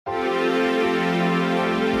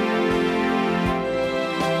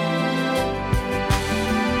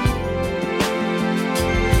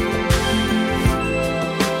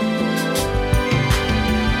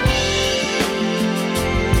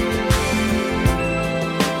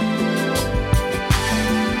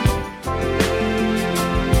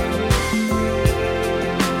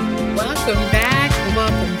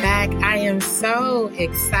so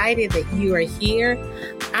excited that you are here.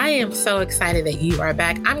 I am so excited that you are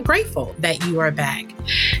back. I'm grateful that you are back.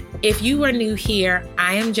 If you are new here,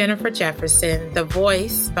 I am Jennifer Jefferson, the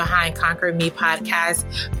voice behind Conquer Me podcast,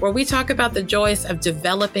 where we talk about the joys of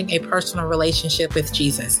developing a personal relationship with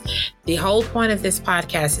Jesus. The whole point of this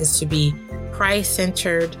podcast is to be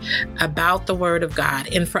Christ-centered, about the Word of God,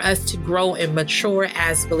 and for us to grow and mature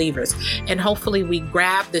as believers. And hopefully we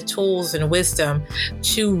grab the tools and wisdom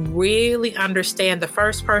to really understand the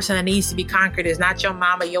first person that needs to be conquered is not your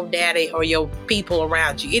mama, your daddy, or your people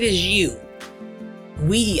around you. It is you.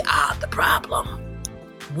 We are the problem.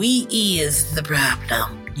 We is the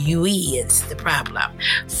problem. You is the problem.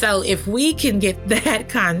 So if we can get that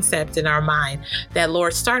concept in our mind, that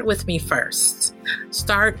Lord, start with me first.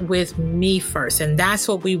 Start with me first. And that's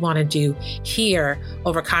what we want to do here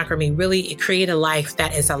over Conquer Me. Really create a life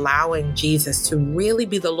that is allowing Jesus to really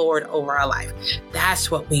be the Lord over our life. That's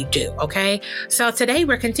what we do. Okay. So today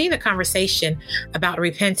we're continuing the conversation about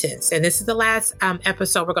repentance. And this is the last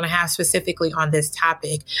episode we're going to have specifically on this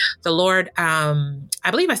topic. The Lord, I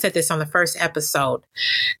believe I said this on the first episode,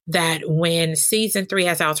 that when season 3,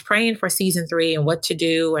 as I was praying for season 3 and what to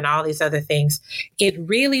do and all these other things, it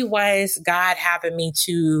really was God having me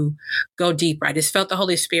to go deeper. I just felt the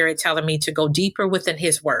Holy Spirit telling me to go deeper within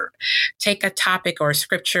His Word, take a topic or a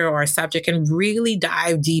scripture or a subject and really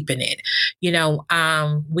dive deep in it. You know,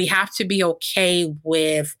 we have to be okay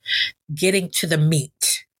with getting to the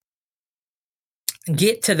meat.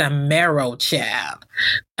 Get to the marrow, child,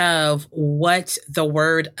 of what the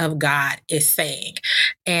Word of God is saying.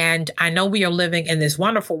 And I know we are living in this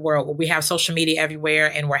wonderful world where we have social media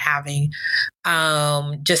everywhere and we're having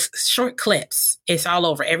just short clips. It's all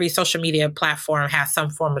over. Every social media platform has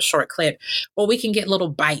some form of short clip where we can get little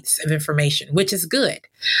bites of information, which is good.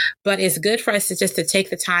 But it's good for us to just to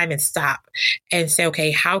take the time and stop and say,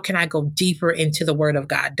 okay, how can I go deeper into the Word of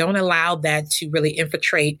God? Don't allow that to really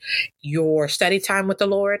infiltrate your study time with the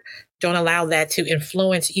Lord. Don't allow that to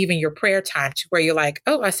influence even your prayer time to where you're like,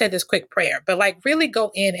 oh, I said this quick prayer, but like really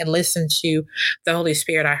go in and listen to the Holy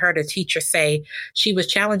Spirit. I heard a teacher say she was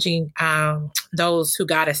challenging those who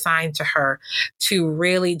God assigned to her to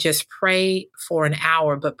really just pray for an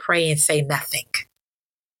hour, but pray and say nothing.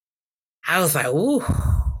 I was like, ooh,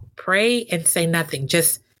 pray and say nothing.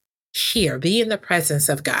 Just hear, be in the presence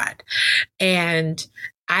of God. And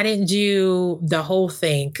I didn't do the whole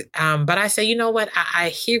thing, but I said, you know what? I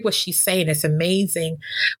hear what she's saying. It's amazing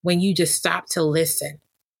when you just stop to listen.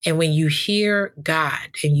 And when you hear God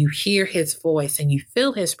and you hear His voice and you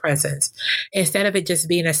feel His presence, instead of it just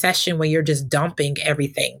being a session where you're just dumping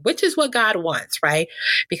everything, which is what God wants, right?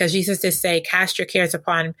 Because Jesus did say, cast your cares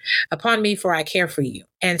upon me, for I care for you.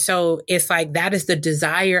 And so it's like that is the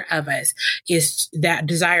desire of us, is that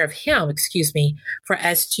desire of Him, for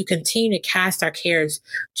us to continue to cast our cares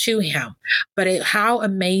to Him. But how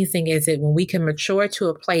amazing is it when we can mature to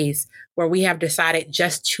a place where we have decided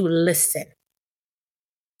just to listen,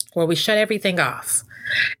 where we shut everything off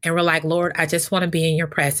and we're like, Lord, I just want to be in your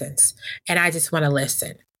presence and I just want to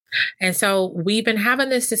listen. And so we've been having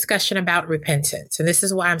this discussion about repentance. And this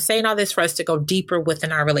is why I'm saying all this, for us to go deeper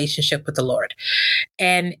within our relationship with the Lord.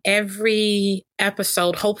 And every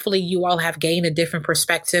episode, hopefully you all have gained a different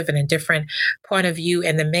perspective and a different point of view.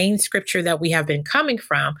 And the main scripture that we have been coming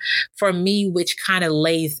from, for me, which kind of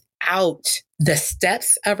lays out the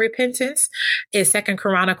steps of repentance, is 2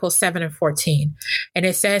 Chronicles 7:14. And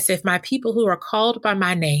it says, if my people who are called by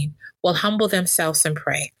my name will humble themselves and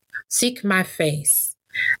pray, seek my face,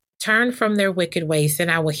 turn from their wicked ways, then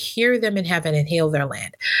I will hear them in heaven and heal their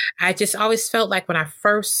land. I just always felt like when I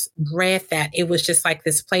first read that, it was just like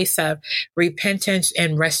this place of repentance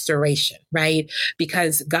and restoration, right?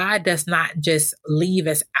 Because God does not just leave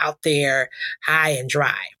us out there high and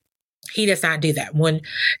dry. He does not do that. When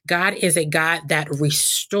God is a God that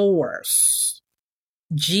restores,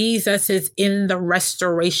 Jesus is in the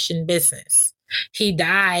restoration business. He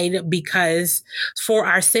died because for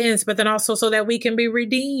our sins, but then also so that we can be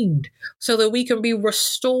redeemed, so that we can be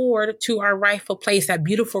restored to our rightful place, that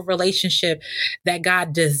beautiful relationship that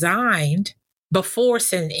God designed before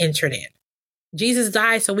sin entered in. Jesus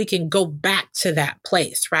died so we can go back to that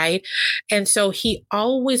place, right? And so He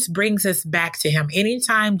always brings us back to Him.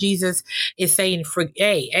 Anytime Jesus is saying,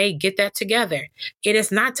 hey, get that together, it is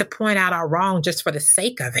not to point out our wrong just for the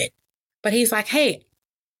sake of it. But He's like, hey,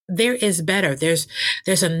 there is better. There's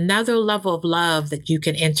another level of love that you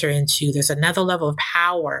can enter into. There's another level of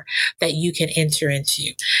power that you can enter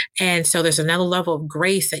into. And so there's another level of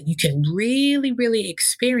grace that you can really, really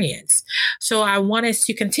experience. So I want us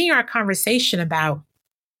to continue our conversation about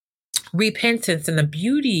repentance and the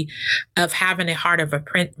beauty of having a heart of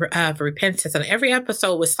repentance. And every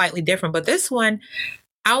episode was slightly different, but this one,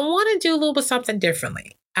 I want to do a little bit something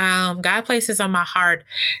differently. God places on my heart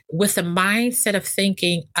with the mindset of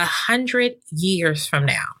thinking 100 years from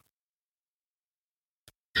now.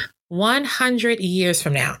 100 years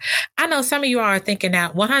from now. I know some of you are thinking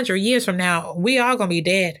now, 100 years from now, we all going to be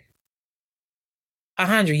dead.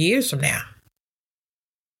 100 years from now.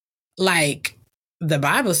 Like the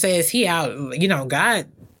Bible says God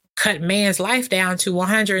cut man's life down to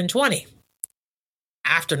 120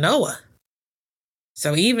 after Noah.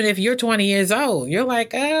 So even if you're 20 years old, you're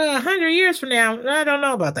like, 100 years from now, I don't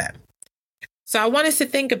know about that. So I want us to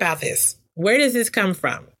think about this. Where does this come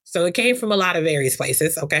from? So it came from a lot of various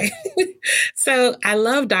places, okay? So I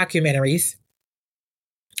love documentaries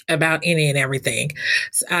about any and everything.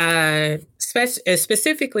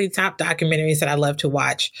 Specifically, top documentaries that I love to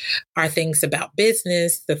watch are things about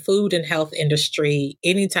business, the food and health industry,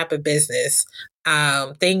 any type of business,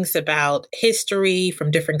 things about history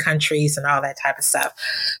from different countries and all that type of stuff.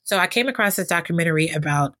 So I came across this documentary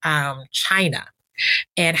about China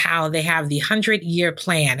and how they have the 100-year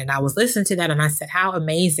plan. And I was listening to that and I said, how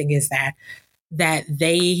amazing is that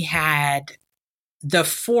they had the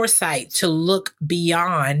foresight to look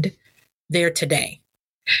beyond their today.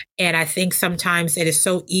 And I think sometimes it is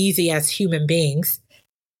so easy as human beings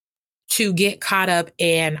to get caught up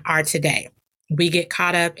in our today. We get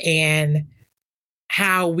caught up in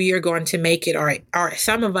how we are going to make it, or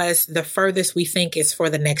some of us, the furthest we think is for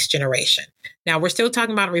the next generation. Now, we're still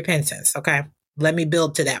talking about repentance, okay? Let me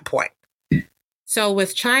build to that point. So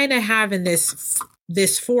with China having this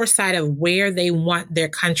foresight of where they want their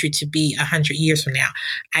country to be 100 years from now,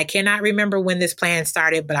 I cannot remember when this plan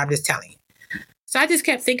started, but I'm just telling you. So I just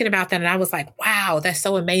kept thinking about that, and I was like, wow, that's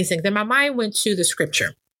so amazing. Then my mind went to the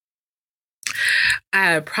scripture.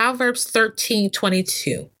 Proverbs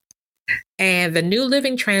 13:22. And the New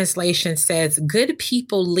Living Translation says, good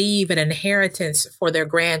people leave an inheritance for their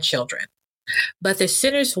grandchildren, but the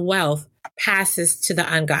sinner's wealth passes to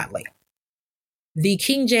the ungodly. The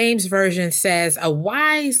King James Version says, a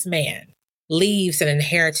wise man leaves an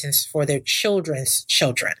inheritance for their children's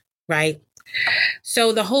children, right?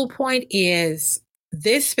 So the whole point is,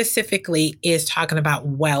 this specifically is talking about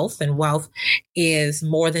wealth, and wealth is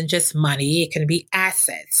more than just money. It can be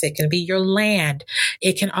assets. It can be your land.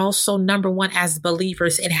 It can also, number one, as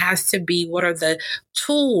believers, it has to be what are the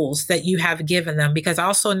tools that you have given them. Because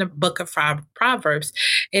also in the book of Proverbs,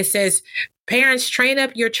 it says, parents, train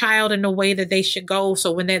up your child in the way that they should go,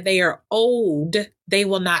 so when they are old, they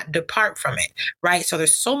will not depart from it, right? So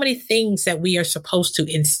there's so many things that we are supposed to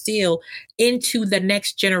instill into the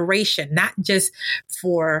next generation, not just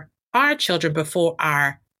for our children, but for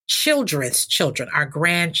our children's children, our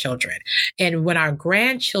grandchildren. And when our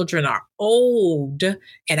grandchildren are old,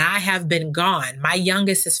 and I have been gone, my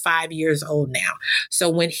youngest is 5 years old now. So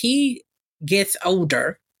when he gets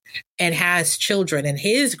older and has children, and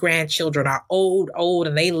his grandchildren are old,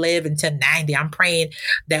 and they live until 90. I'm praying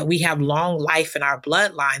that we have long life in our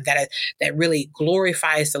bloodline that really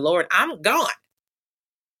glorifies the Lord. I'm gone.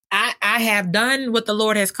 I have done what the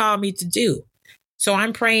Lord has called me to do. So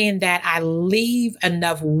I'm praying that I leave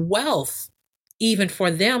enough wealth even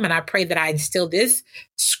for them. And I pray that I instill this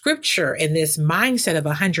scripture and this mindset of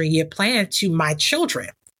 100-year plan to my children.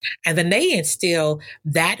 And then they instill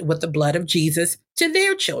that with the blood of Jesus to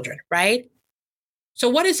their children, right? So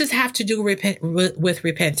what does this have to do with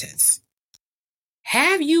repentance?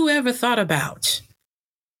 Have you ever thought about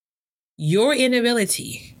your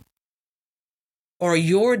inability or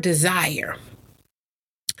your desire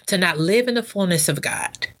to not live in the fullness of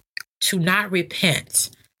God, to not repent?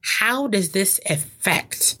 How does this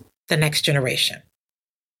affect the next generation?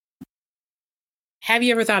 Have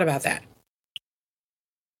you ever thought about that?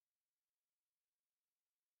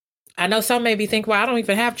 I know some maybe think, well, I don't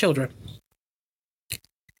even have children.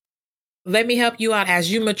 Let me help you out.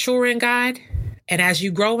 As you mature in God and as you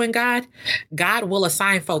grow in God, God will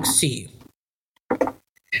assign folks to you.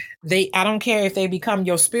 I don't care if they become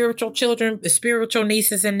your spiritual children, the spiritual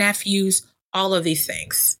nieces and nephews, all of these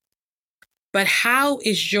things. But how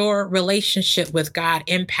is your relationship with God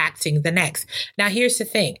impacting the next? Now, here's the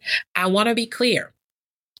thing. I want to be clear.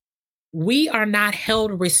 We are not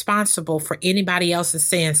held responsible for anybody else's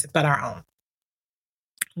sins but our own.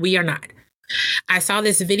 We are not. I saw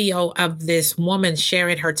this video of this woman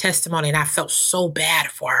sharing her testimony, and I felt so bad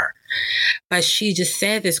for her. But she just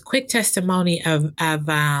said this quick testimony of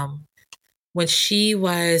when she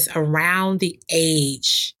was around the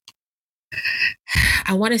age,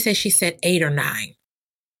 I want to say she said 8 or 9.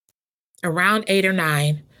 Around 8 or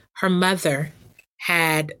 9, her mother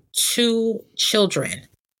had 2 children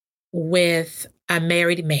with a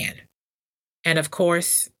married man. And of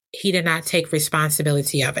course, he did not take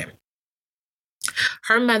responsibility of it.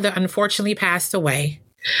 Her mother unfortunately passed away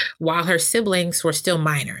while her siblings were still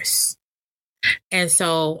minors. And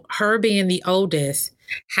so her being the oldest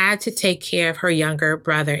had to take care of her younger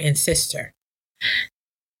brother and sister.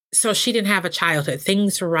 So she didn't have a childhood.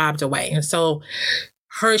 Things were robbed away. And so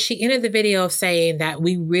she ended the video saying that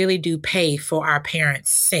we really do pay for our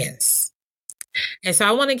parents' sins. And so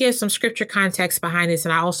I want to give some scripture context behind this.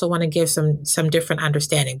 And I also want to give some different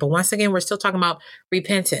understanding. But once again, we're still talking about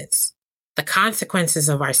repentance, the consequences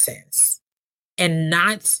of our sins, and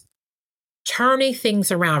not turning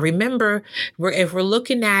things around. Remember, if we're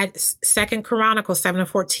looking at 2 Chronicles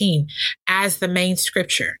 7:14 as the main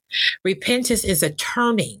scripture, repentance is a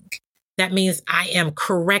turning. That means I am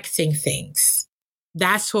correcting things.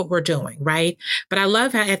 That's what we're doing, right? But I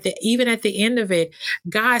love how even at the end of it,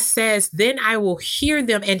 God says, then I will hear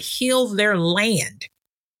them and heal their land.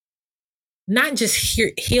 Not just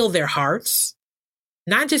heal their hearts,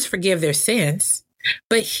 not just forgive their sins,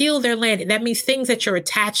 but heal their land. That means things that you're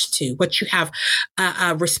attached to, what you have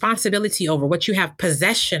a responsibility over, what you have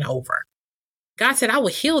possession over. God said, I will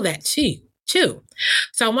heal that too.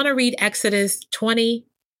 So I want to read Exodus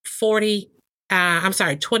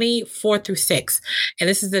 24 through 6. And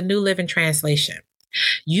this is the New Living Translation.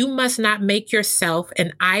 You must not make yourself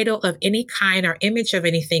an idol of any kind or image of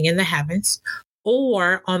anything in the heavens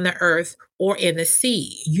or on the earth or in the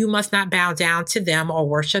sea. You must not bow down to them or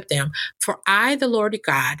worship them. For I, the Lord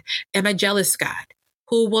God, am a jealous God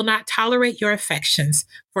who will not tolerate your affections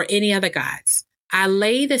for any other gods. I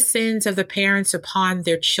lay the sins of the parents upon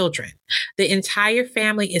their children. The entire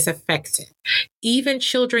family is affected, even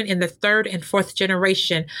children in the 3rd and 4th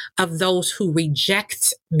generation of those who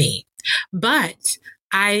reject me. But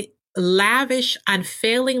I lavish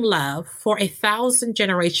unfailing love for 1,000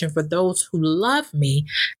 generations for those who love me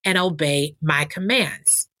and obey my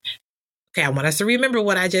commands. Okay, I want us to remember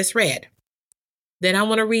what I just read. Then I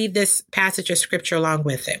want to read this passage of scripture along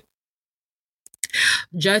with it.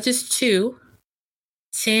 Judges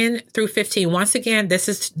 2:10 through 15. Once again, this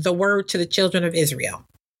is the word to the children of Israel.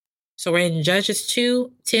 So we're in Judges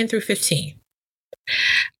 2:10 through 15.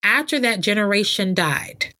 After that generation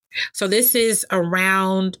died. So this is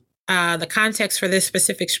around the context for this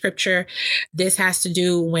specific scripture. This has to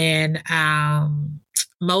do when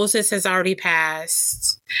Moses has already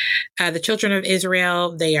passed. The children of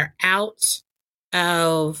Israel, they are out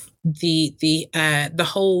of the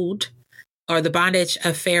hold or the bondage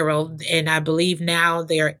of Pharaoh. And I believe now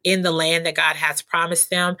they are in the land that God has promised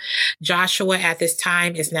them. Joshua at this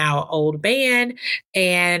time is now an old man,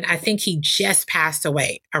 and I think he just passed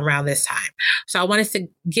away around this time. So I want us to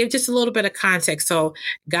give just a little bit of context. So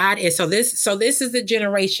this is the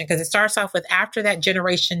generation, because it starts off with after that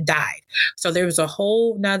generation died. So there was a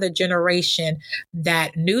whole nother generation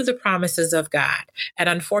that knew the promises of God. And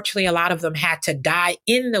unfortunately, a lot of them had to die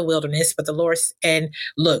in the wilderness, but the Lord, and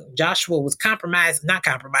look, Joshua was not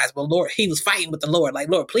compromised, but Lord, he was fighting with the Lord, like,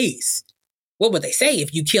 Lord, please, what would they say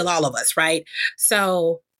if you kill all of us, right?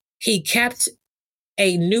 So he kept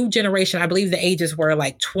a new generation. I believe the ages were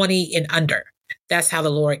like 20 and under. That's how the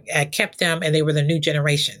Lord kept them, and they were the new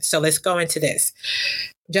generation. So let's go into this.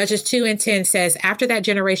 Judges 2:10 says, after that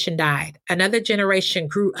generation died, another generation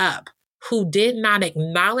grew up who did not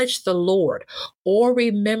acknowledge the Lord or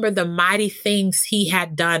remember the mighty things he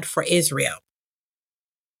had done for Israel.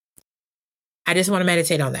 I just want to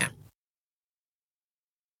meditate on that.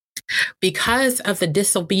 Because of the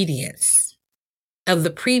disobedience of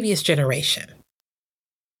the previous generation,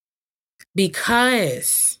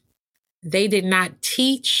 because they did not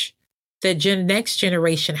teach the next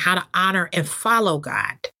generation how to honor and follow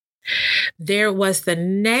God, there was the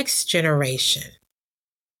next generation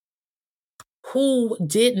who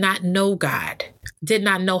did not know God, did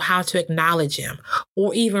not know how to acknowledge him,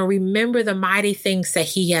 or even remember the mighty things that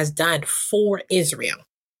he has done for Israel,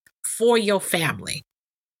 for your family.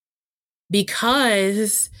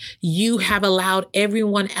 Because you have allowed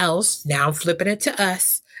everyone else, now I'm flipping it to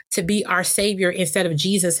us, to be our savior instead of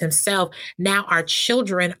Jesus himself. Now our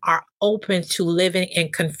children are open to living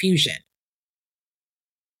in confusion.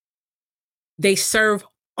 They serve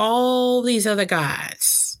all these other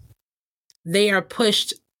gods. They are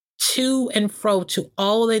pushed to and fro to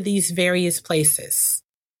all of these various places.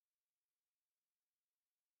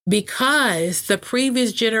 Because the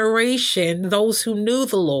previous generation, those who knew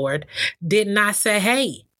the Lord, did not say,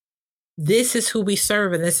 hey, this is who we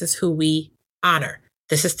serve and this is who we honor.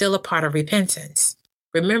 This is still a part of repentance.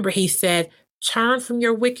 Remember, he said, Turn from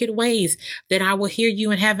your wicked ways, then I will hear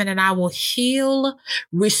you in heaven and I will heal,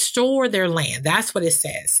 restore their land. That's what it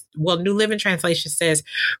says. Well, New Living Translation says,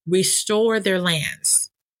 restore their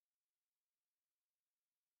lands.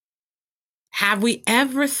 Have we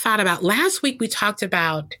ever thought about, last week we talked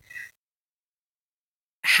about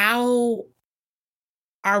how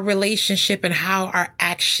our relationship and how our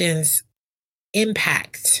actions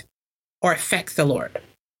impact or affect the Lord.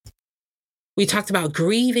 We talked about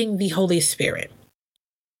grieving the Holy Spirit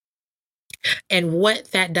and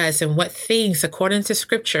what that does and what things, according to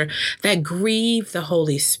scripture, that grieve the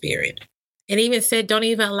Holy Spirit. It even said, don't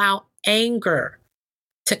even allow anger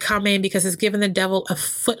to come in because it's given the devil a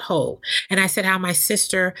foothold. And I said how my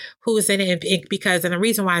sister, who's in it, because, and the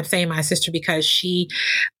reason why I'm saying my sister, because she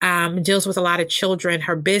deals with a lot of children,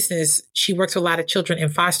 her business, she works with a lot of children in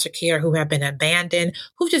foster care who have been abandoned,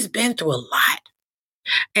 who've just been through a lot.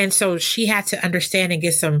 And so she had to understand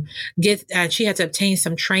and she had to obtain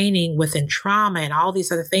some training within trauma and all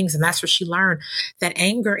these other things. And that's where she learned that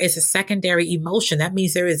anger is a secondary emotion. That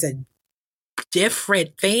means there is a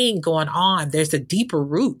different thing going on. There's a deeper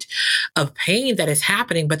root of pain that is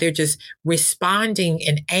happening, but they're just responding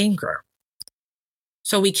in anger.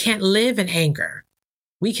 So we can't live in anger.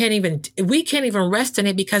 We can't even rest in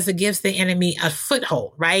it because it gives the enemy a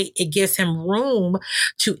foothold, right? It gives him room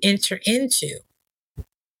to enter into.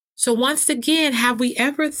 So once again, have we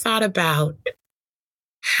ever thought about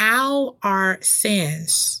how our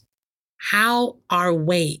sins, how our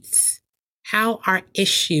weights, how our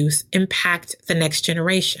issues impact the next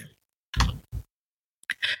generation?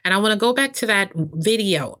 And I want to go back to that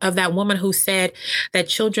video of that woman who said that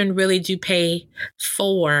children really do pay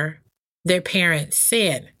for their parents'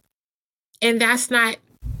 sin. And that's not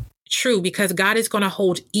true, because God is going to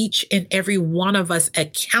hold each and every one of us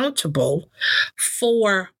accountable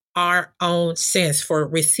for our own sins, for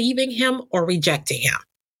receiving him or rejecting him,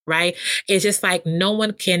 right? It's just like no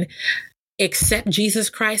one can accept Jesus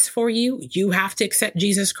Christ for you. You have to accept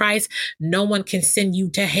Jesus Christ. No one can send you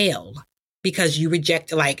to hell because you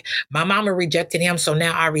rejected, like my mama rejected him, so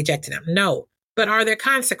now I rejected him. No, but are there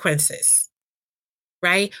consequences?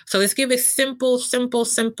 Right? So let's give a simple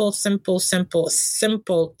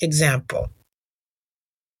example.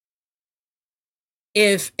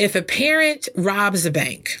 If a parent robs a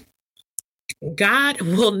bank, God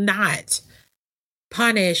will not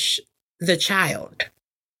punish the child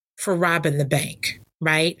for robbing the bank,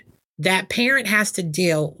 right? That parent has to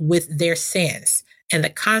deal with their sins and the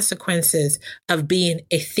consequences of being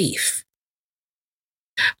a thief.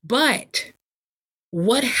 But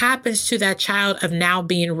what happens to that child of now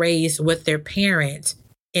being raised with their parents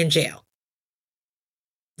in jail?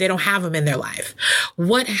 They don't have them in their life.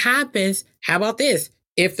 What happens? How about this?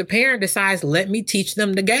 If the parent decides, let me teach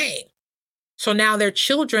them the game. So now their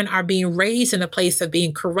children are being raised in a place of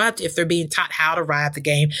being corrupt if they're being taught how to rob the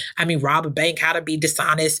game. I mean, rob a bank, how to be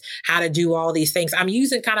dishonest, how to do all these things. I'm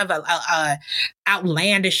using kind of a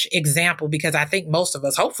outlandish example because I think most of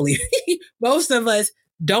us, hopefully, most of us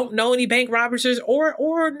don't know any bank robbers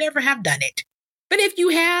or never have done it. But if you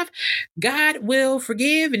have, God will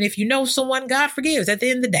forgive. And if you know someone, God forgives at the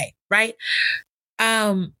end of the day, right?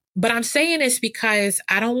 But I'm saying this because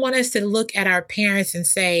I don't want us to look at our parents and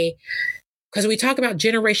say, because we talk about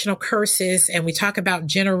generational curses and we talk about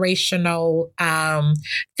generational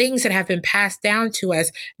things that have been passed down to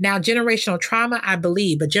us. Now, generational trauma, I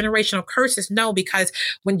believe, but generational curses, no, because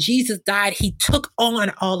when Jesus died, he took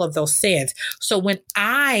on all of those sins. So when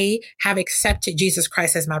I have accepted Jesus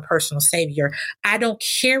Christ as my personal savior, I don't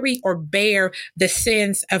carry or bear the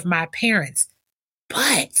sins of my parents,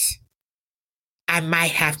 but I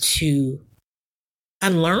might have to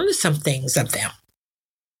unlearn some things of them.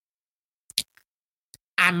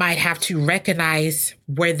 I might have to recognize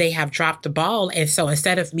where they have dropped the ball. And so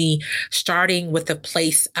instead of me starting with a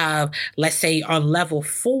place of, let's say on level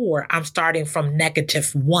 4, I'm starting from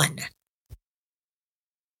 -1.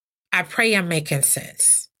 I pray I'm making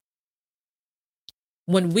sense.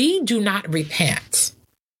 When we do not repent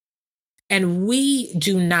and we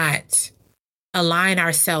do not align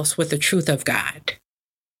ourselves with the truth of God,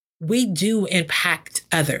 we do impact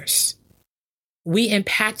others. We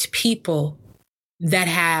impact people that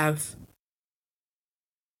have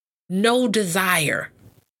no desire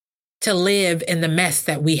to live in the mess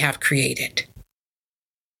that we have created.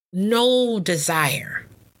 No desire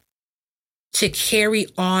to carry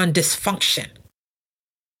on dysfunction.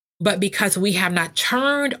 But because we have not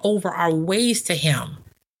turned over our ways to him,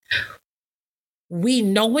 we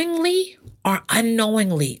knowingly or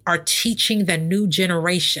unknowingly are teaching the new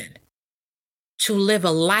generation to live a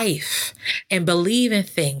life and believe in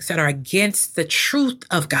things that are against the truth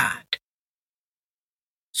of God.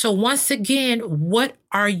 So once again, what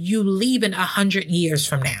are you leaving 100 years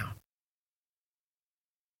from now?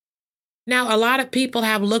 Now, a lot of people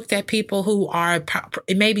have looked at people who are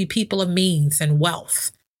maybe people of means and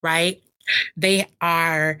wealth, right? They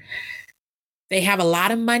have a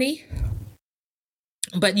lot of money,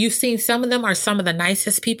 but you've seen some of them are some of the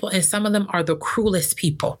nicest people and some of them are the cruelest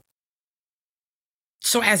people.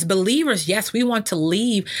 So as believers, yes, we want to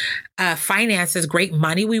leave finances, great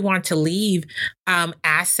money. We want to leave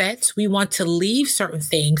assets. We want to leave certain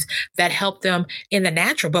things that help them in the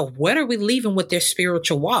natural. But what are we leaving with their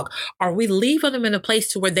spiritual walk? Are we leaving them in a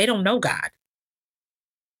place to where they don't know God?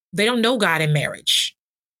 They don't know God in marriage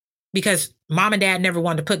because mom and dad never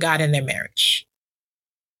wanted to put God in their marriage.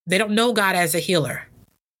 They don't know God as a healer.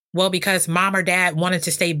 Well, because mom or dad wanted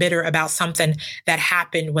to stay bitter about something that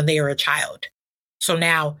happened when they were a child. So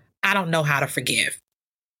now I don't know how to forgive.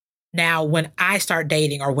 Now, when I start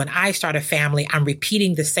dating or when I start a family, I'm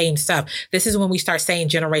repeating the same stuff. This is when we start saying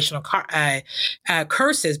generational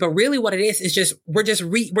curses. But really what it is just we're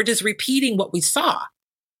just repeating what we saw.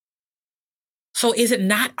 So is it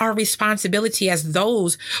not our responsibility as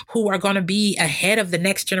those who are going to be ahead of the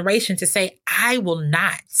next generation to say, I will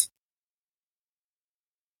not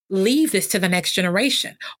leave this to the next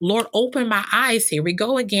generation? Lord, open my eyes. Here we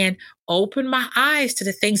go again. Open my eyes to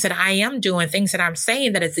the things that I am doing, things that I'm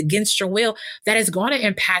saying that is against your will, that is going to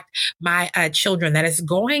impact my children, that is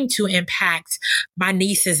going to impact my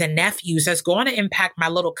nieces and nephews, that's going to impact my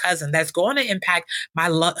little cousin, that's going to impact my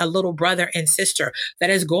little brother and sister, that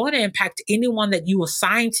is going to impact anyone that you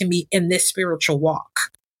assign to me in this spiritual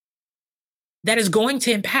walk. That is going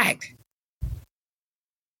to impact.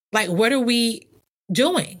 Like, what are we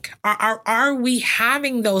doing? Are we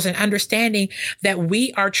having those and understanding that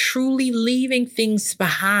we are truly leaving things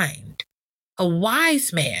behind? A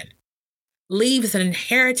wise man leaves an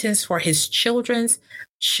inheritance for his children's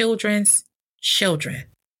children's children.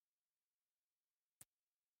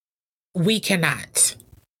 We cannot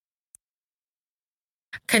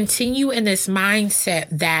continue in this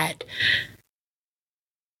mindset that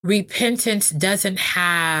repentance doesn't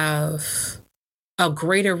have a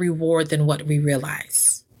greater reward than what we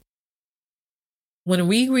realize. When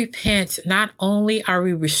we repent, not only are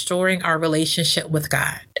we restoring our relationship with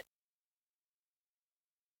God,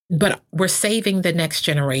 but we're saving the next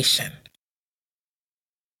generation.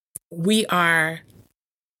 We are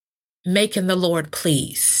making the Lord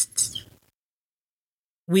pleased.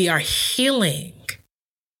 We are healing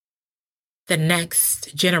the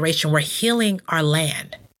next generation. We're healing our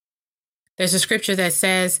land. There's a scripture that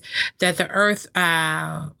says that the earth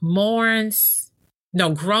groans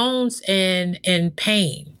in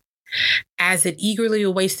pain as it eagerly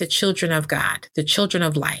awaits the children of God, the children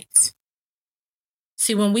of light.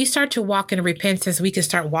 See, when we start to walk in repentance, we can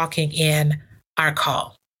start walking in our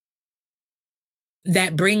call.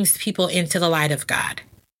 That brings people into the light of God.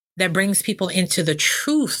 That brings people into the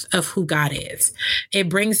truth of who God is. It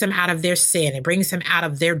brings them out of their sin. It brings them out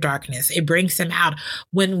of their darkness. It brings them out.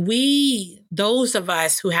 When those of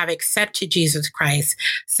us who have accepted Jesus Christ,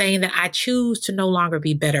 saying that I choose to no longer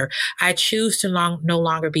be bitter. I choose to no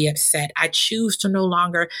longer be upset. I choose to no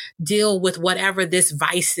longer deal with whatever this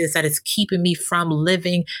vice is that is keeping me from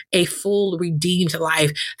living a full redeemed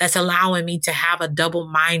life, that's allowing me to have a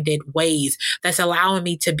double-minded ways, that's allowing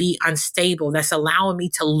me to be unstable, that's allowing me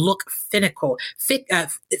to look fickle.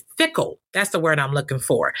 That's the word I'm looking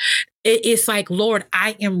for. It's like, Lord,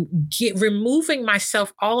 I am removing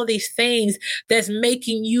myself all of these things that's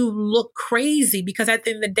making you look crazy, because at the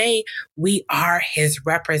end of the day, we are his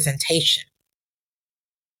representation.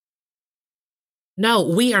 No,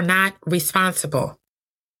 we are not responsible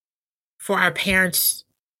for our parents'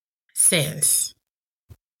 sins.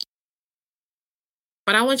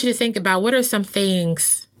 But I want you to think about, what are some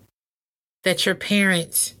things that your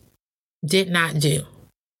parents did not do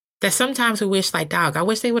that sometimes we wish, like, dog, I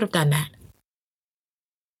wish they would have done that.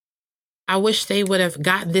 I wish they would have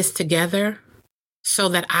gotten this together so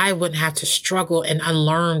that I wouldn't have to struggle and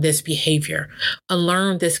unlearn this behavior,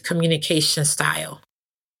 unlearn this communication style,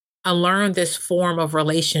 unlearn this form of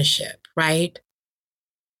relationship, right?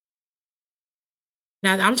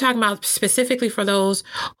 Now, I'm talking about specifically for those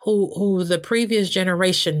who the previous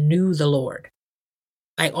generation knew the Lord.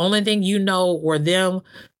 Like, only thing you know were them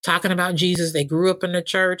talking about Jesus. They grew up in the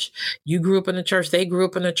church. You grew up in the church. They grew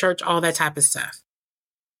up in the church, all that type of stuff.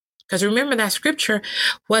 Because remember, that scripture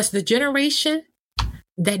was the generation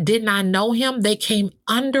that did not know him. They came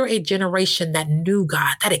under a generation that knew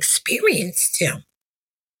God, that experienced him,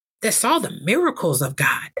 that saw the miracles of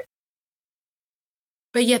God.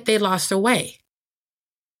 But yet they lost their way.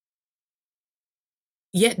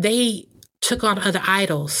 Yet they took on other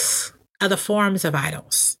idols, other forms of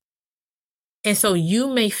idols. And so you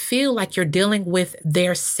may feel like you're dealing with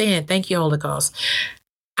their sin. Thank you, Holy Ghost.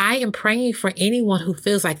 I am praying for anyone who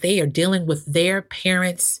feels like they are dealing with their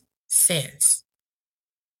parents' sins,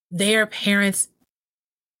 their parents'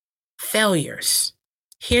 failures.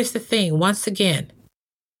 Here's the thing. Once again,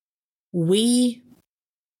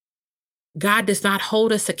 God does not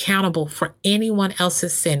hold us accountable for anyone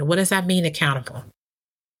else's sin. What does that mean, accountable?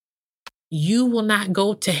 You will not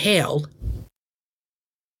go to hell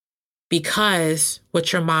because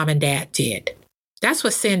what your mom and dad did. That's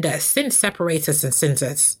what sin does. Sin separates us and sins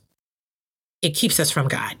us. It keeps us from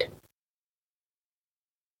God.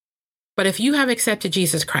 But if you have accepted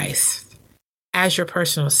Jesus Christ as your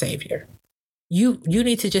personal Savior, you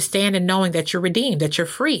need to just stand in knowing that you're redeemed, that you're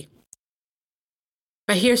free.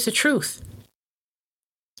 But here's the truth.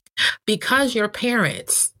 Because your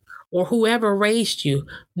parents or whoever raised you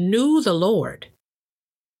knew the Lord,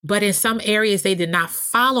 but in some areas they did not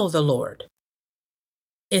follow the Lord.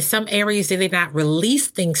 In some areas they did not release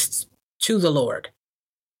things to the Lord.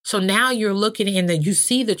 So now you're looking you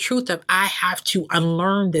see the truth of, I have to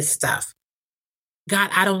unlearn this stuff. God,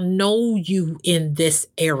 I don't know you in this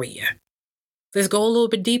area. Let's go a little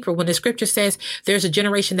bit deeper. When the scripture says there's a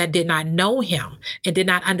generation that did not know him and did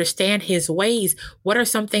not understand his ways, what are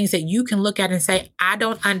some things that you can look at and say, I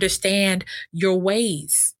don't understand your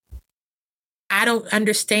ways. I don't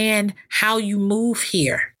understand how you move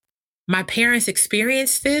here. My parents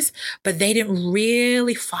experienced this, but they didn't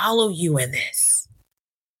really follow you in this.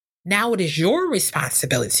 Now it is your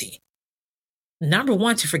responsibility. Number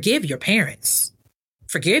one, to forgive your parents.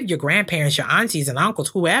 Forgive your grandparents, your aunties and uncles,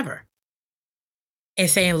 whoever. And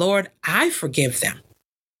saying, Lord, I forgive them.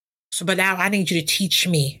 But now I need you to teach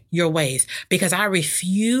me your ways, because I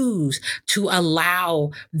refuse to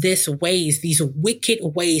allow these wicked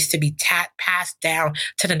ways to be passed down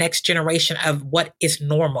to the next generation of what is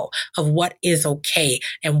normal, of what is okay,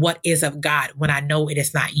 and what is of God when I know it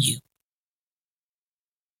is not you.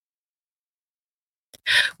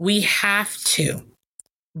 We have to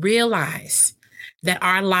realize that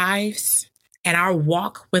our lives and our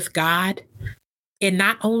walk with God, it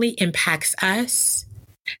not only impacts us,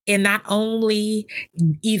 it not only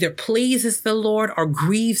either pleases the Lord or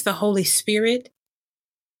grieves the Holy Spirit,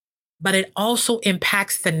 but it also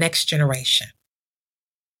impacts the next generation.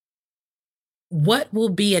 What will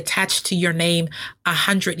be attached to your name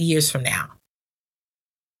 100 years from now?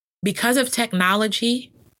 Because of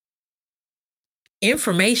technology,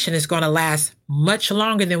 information is going to last much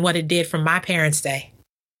longer than what it did from my parents' day,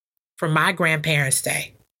 from my grandparents'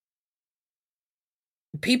 day.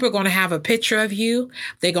 People are going to have a picture of you.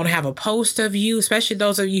 They're going to have a post of you, especially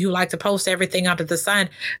those of you who like to post everything under the sun.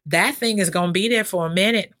 That thing is going to be there for a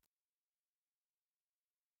minute.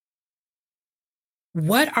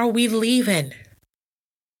 What are we leaving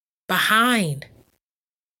behind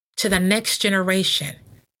to the next generation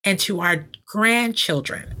and to our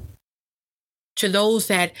grandchildren, to those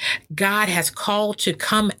that God has called to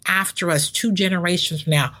come after us 2 generations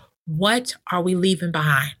from now? What are we leaving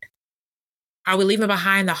behind? Are we leaving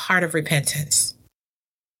behind the heart of repentance?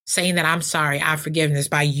 Saying that I'm sorry, I've forgiven this,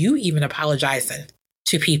 by you even apologizing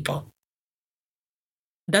to people.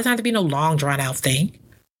 It doesn't have to be no long drawn out thing.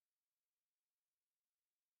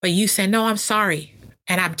 But you say, no, I'm sorry.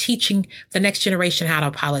 And I'm teaching the next generation how to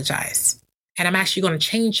apologize. And I'm actually going to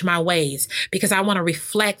change my ways because I want to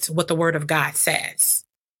reflect what the word of God says.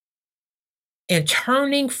 And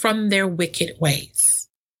turning from their wicked ways.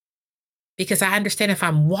 Because I understand if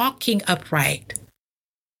I'm walking upright,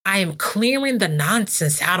 I am clearing the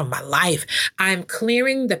nonsense out of my life. I'm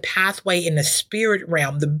clearing the pathway in the spirit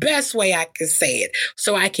realm, the best way I can say it,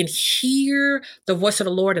 so I can hear the voice of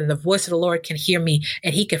the Lord and the voice of the Lord can hear me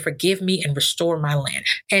and he can forgive me and restore my land.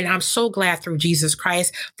 And I'm so glad through Jesus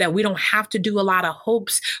Christ that we don't have to do a lot of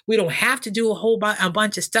hopes. We don't have to do a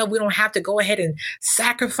bunch of stuff. We don't have to go ahead and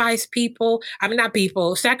sacrifice people.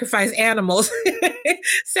 Sacrifice animals.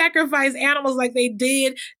 Sacrifice animals like they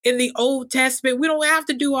did in the Old Testament. We don't have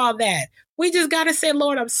to do all that. We just got to say,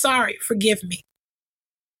 Lord, I'm sorry. Forgive me.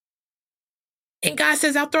 And God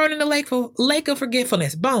says, I'll throw it in the lake of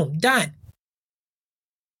forgetfulness. Boom, done.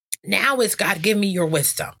 Now it's God, give me your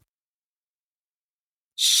wisdom.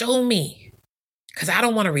 Show me, because I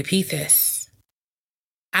don't want to repeat this.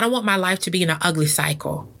 I don't want my life to be in an ugly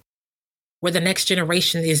cycle where the next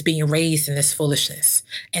generation is being raised in this foolishness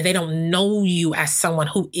and they don't know you as someone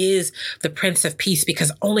who is the Prince of Peace, because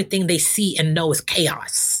the only thing they see and know is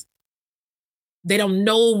chaos. They don't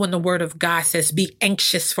know when the word of God says be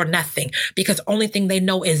anxious for nothing, because the only thing they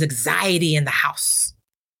know is anxiety in the house.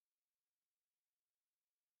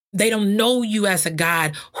 They don't know you as a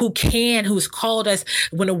God who's called us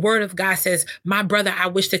when the word of God says, my brother, I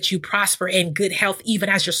wish that you prosper in good health, even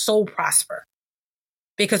as your soul prosper.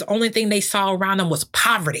 Because the only thing they saw around them was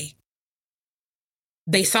poverty.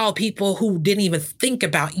 They saw people who didn't even think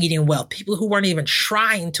about eating well, people who weren't even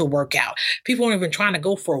trying to work out, people weren't even trying to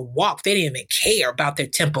go for a walk. They didn't even care about their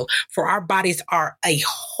temple, for our bodies are a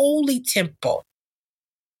holy temple.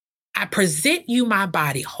 I present you my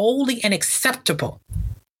body, holy and acceptable.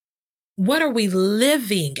 What are we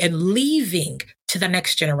living and leaving to the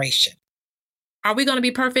next generation? Are we going to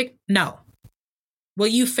be perfect? No. Will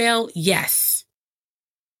you fail? Yes.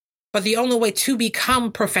 But the only way to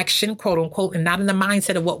become perfection, quote unquote, and not in the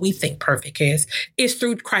mindset of what we think perfect is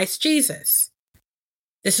through Christ Jesus.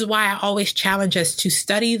 This is why I always challenge us to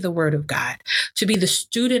study the word of God, to be the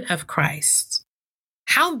student of Christ.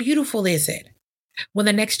 How beautiful is it when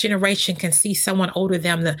the next generation can see someone older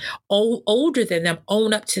than them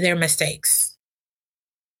own up to their mistakes,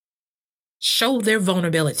 show their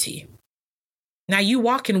vulnerability. Now, you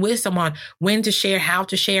walk in wisdom on when to share, how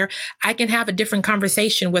to share. I can have a different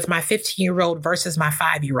conversation with my 15-year-old versus my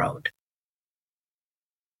 5-year-old.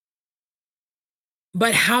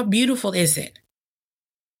 But how beautiful is it?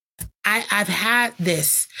 I've had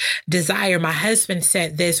this desire. My husband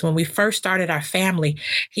said this when we first started our family.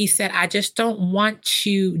 He said, I just don't want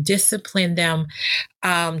to discipline them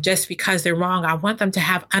just because they're wrong. I want them to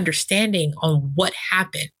have understanding on what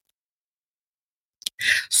happened.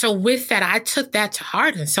 So with that, I took that to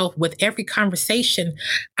heart. And so with every conversation,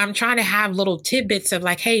 I'm trying to have little tidbits of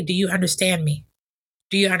like, hey, do you understand me?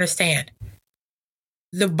 Do you understand?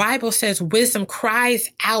 The Bible says wisdom cries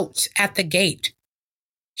out at the gate.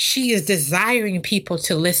 She is desiring people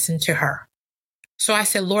to listen to her. So I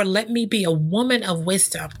said, Lord, let me be a woman of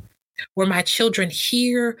wisdom where my children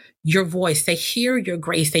hear your voice. They hear your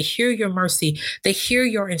grace. They hear your mercy. They hear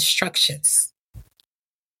your instructions.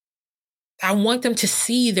 I want them to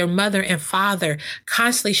see their mother and father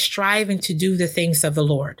constantly striving to do the things of the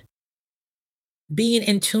Lord, being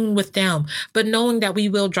in tune with them, but knowing that we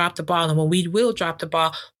will drop the ball. And when we will drop the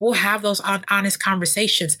ball, we'll have those honest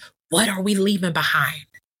conversations. What are we leaving behind?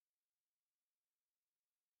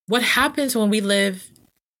 What happens when we live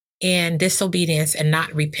in disobedience and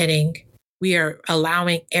not repenting? We are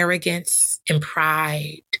allowing arrogance and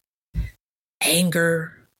pride,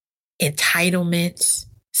 anger, entitlement,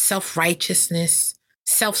 self-righteousness,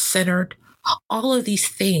 self-centered, all of these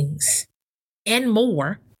things and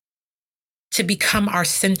more to become our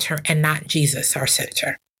center and not Jesus, our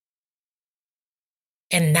center,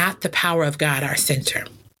 and not the power of God, our center.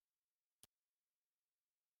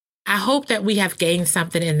 I hope that we have gained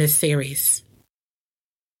something in this series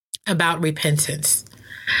about repentance.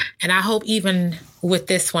 And I hope even with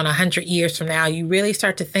this one, 100 years from now, you really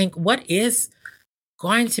start to think, what is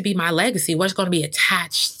going to be my legacy? What's going to be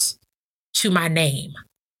attached to my name?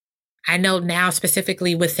 I know now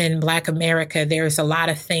specifically within Black America, there's a lot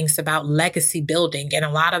of things about legacy building. And a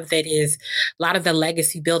lot of the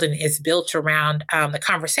legacy building is built around, the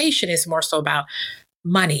conversation is more so about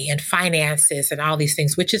money and finances and all these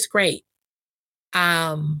things, which is great.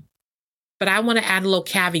 But I want to add a little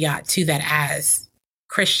caveat to that as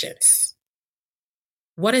Christians.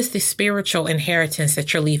 What is the spiritual inheritance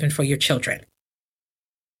that you're leaving for your children?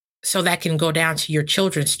 So that can go down to your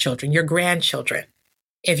children's children, your grandchildren.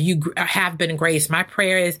 If you have been graced, my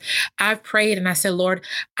prayer is, I've prayed and I said, Lord,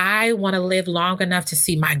 I want to live long enough to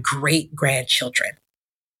see my great grandchildren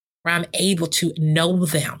where I'm able to know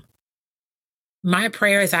them. My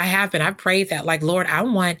prayer is I've prayed that, like, Lord, I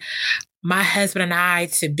want my husband and I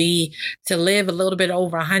to live a little bit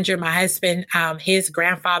over 100. My husband, his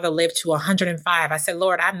grandfather lived to 105. I said,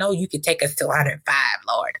 Lord, I know you can take us to 105,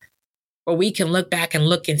 Lord, where we can look back and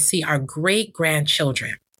look and see our great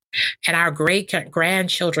grandchildren. And our great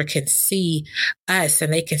grandchildren can see us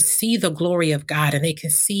and they can see the glory of God and they can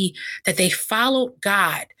see that they followed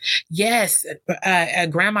God. Yes,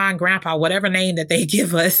 grandma and grandpa, whatever name that they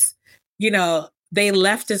give us, they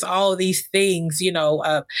left us all these things,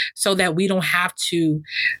 so that we don't have to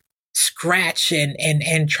scratch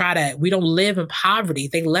and try to, we don't live in poverty.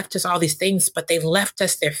 They left us all these things, but they left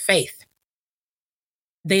us their faith.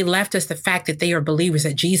 They left us the fact that they are believers,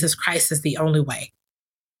 that Jesus Christ is the only way.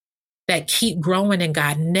 that keep growing in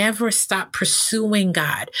God. Never stop pursuing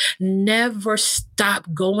God. Never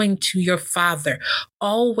stop going to your Father.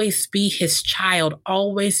 Always be his child.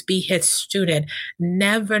 Always be his student.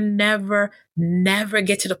 Never, never, never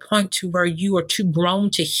get to the point to where you are too grown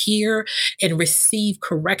to hear and receive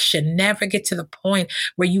correction. Never get to the point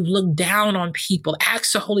where you look down on people.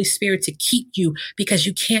 Ask the Holy Spirit to keep you because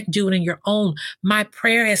you can't do it on your own. My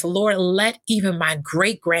prayer is, Lord, let even my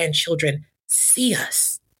great-grandchildren see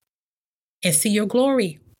us and see your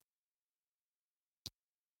glory.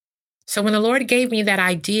 So when the Lord gave me that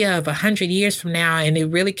idea of 100 years from now, and it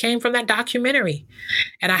really came from that documentary,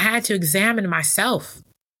 and I had to examine myself,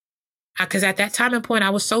 because at that time and point, I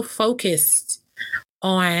was so focused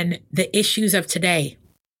on the issues of today.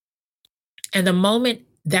 And the moment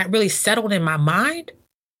that really settled in my mind,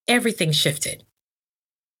 everything shifted.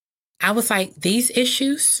 I was like, these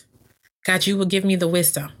issues, God, you will give me the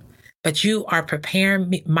wisdom. But you are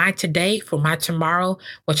preparing my today for my tomorrow,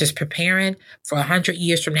 which is preparing for 100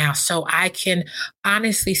 years from now. So I can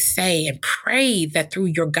honestly say and pray that through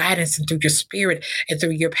your guidance and through your spirit and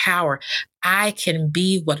through your power, I can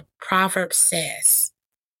be what Proverbs says.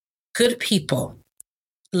 Good people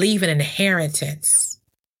leave an inheritance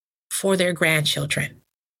for their grandchildren.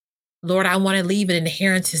 Lord, I want to leave an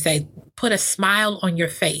inheritance that put a smile on your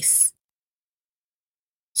face.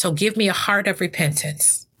 So give me a heart of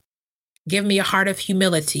repentance. Give me a heart of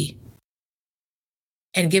humility,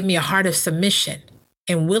 and give me a heart of submission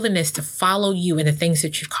and willingness to follow you in the things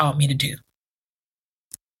that you've called me to do.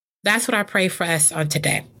 That's what I pray for us on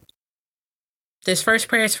today. This first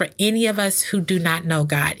prayer is for any of us who do not know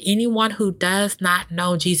God, anyone who does not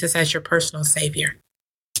know Jesus as your personal Savior.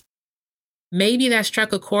 Maybe that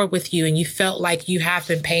struck a chord with you and you felt like you have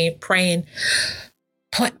been paying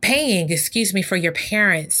for your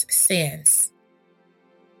parents' sins.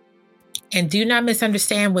 And do not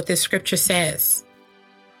misunderstand what this scripture says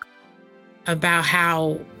about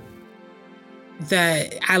how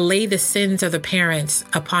I lay the sins of the parents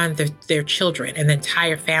upon their children and the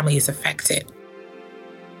entire family is affected.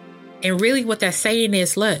 And really what that's saying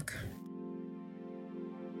is, look,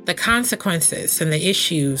 the consequences and the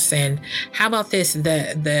issues, and how about this,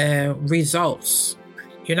 the results.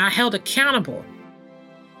 You're not held accountable.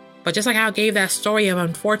 But just like how I gave that story of,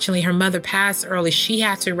 unfortunately, her mother passed early, she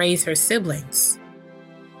had to raise her siblings.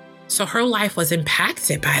 So her life was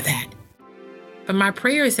impacted by that. But my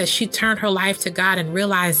prayer is that she turned her life to God and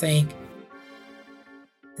realizing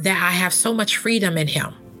that I have so much freedom in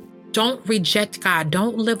him. Don't reject God.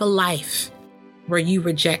 Don't live a life where you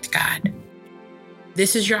reject God.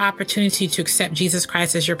 This is your opportunity to accept Jesus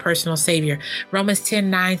Christ as your personal Savior. Romans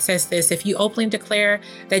 10:9 says this: if you openly declare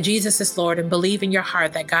that Jesus is Lord and believe in your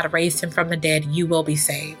heart that God raised him from the dead, you will be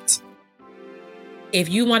saved. If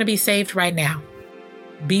you want to be saved right now,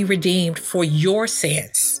 be redeemed for your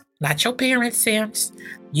sins, not your parents' sins.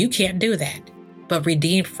 You can't do that, but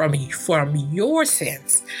redeemed from your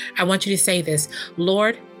sins. I want you to say this: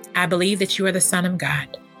 Lord, I believe that you are the Son of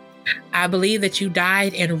God. I believe that you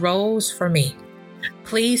died and rose for me.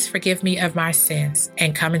 Please forgive me of my sins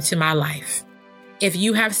and come into my life. If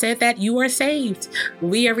you have said that, you are saved.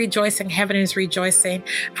 We are rejoicing. Heaven is rejoicing.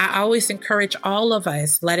 I always encourage all of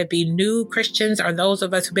us, let it be new Christians or those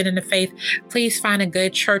of us who've been in the faith, please find a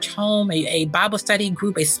good church home, a Bible study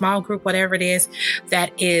group, a small group, whatever it is,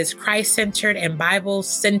 that is Christ-centered and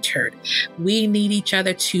Bible-centered. We need each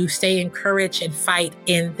other to stay encouraged and fight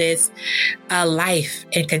in this life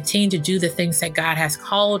and continue to do the things that God has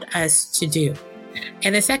called us to do.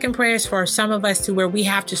 And the second prayer is for some of us to where we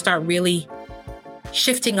have to start really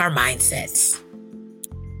shifting our mindsets.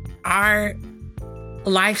 Our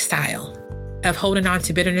lifestyle of holding on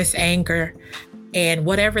to bitterness, anger, and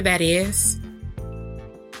whatever that is,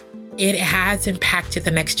 it has impacted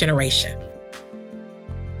the next generation.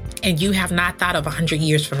 And you have not thought of 100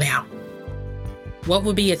 years from now. What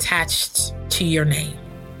will be attached to your name?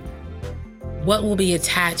 What will be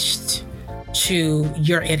attached to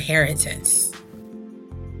your inheritance?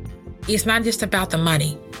 It's not just about the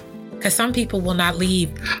money, because some people will not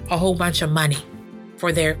leave a whole bunch of money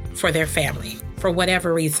for their family for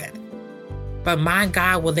whatever reason. But my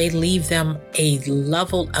God, will they leave them a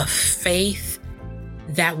level of faith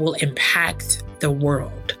that will impact the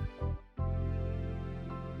world?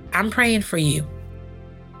 I'm praying for you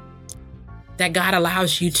that God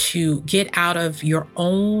allows you to get out of your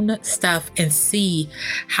own stuff and see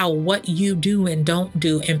how what you do and don't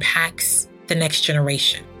do impacts the next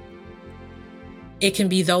generation. It can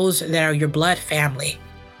be those that are your blood family.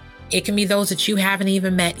 It can be those that you haven't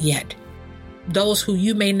even met yet. Those who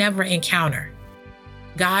you may never encounter.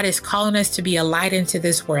 God is calling us to be a light into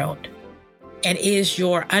this world. And is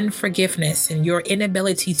your unforgiveness and your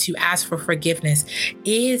inability to ask for forgiveness,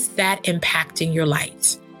 is that impacting your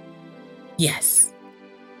light? Yes.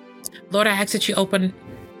 Lord, I ask that you open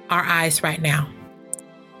our eyes right now,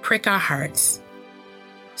 prick our hearts,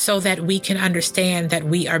 so that we can understand that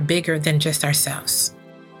we are bigger than just ourselves.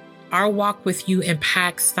 Our walk with you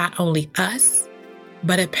impacts not only us,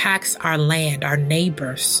 but it impacts our land, our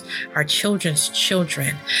neighbors, our children's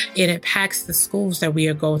children. It impacts the schools that we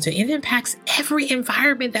are going to. It impacts every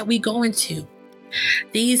environment that we go into.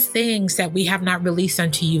 These things that we have not released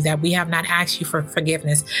unto you, that we have not asked you for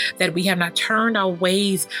forgiveness, that we have not turned our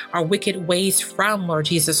ways, our wicked ways from, Lord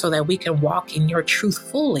Jesus, so that we can walk in your truth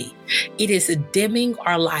fully. It is dimming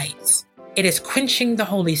our lights. It is quenching the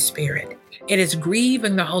Holy Spirit. It is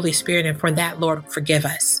grieving the Holy Spirit. And for that, Lord, forgive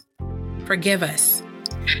us. Forgive us.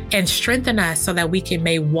 And strengthen us so that we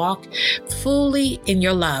may walk fully in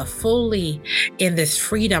your love, fully in this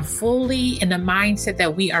freedom, fully in the mindset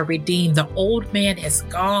that we are redeemed. The old man is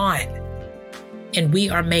gone and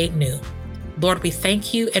we are made new. Lord, we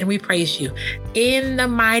thank you and we praise you. In the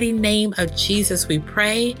mighty name of Jesus, we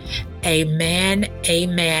pray. Amen.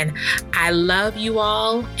 Amen. I love you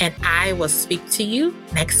all, and I will speak to you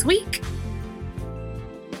next week.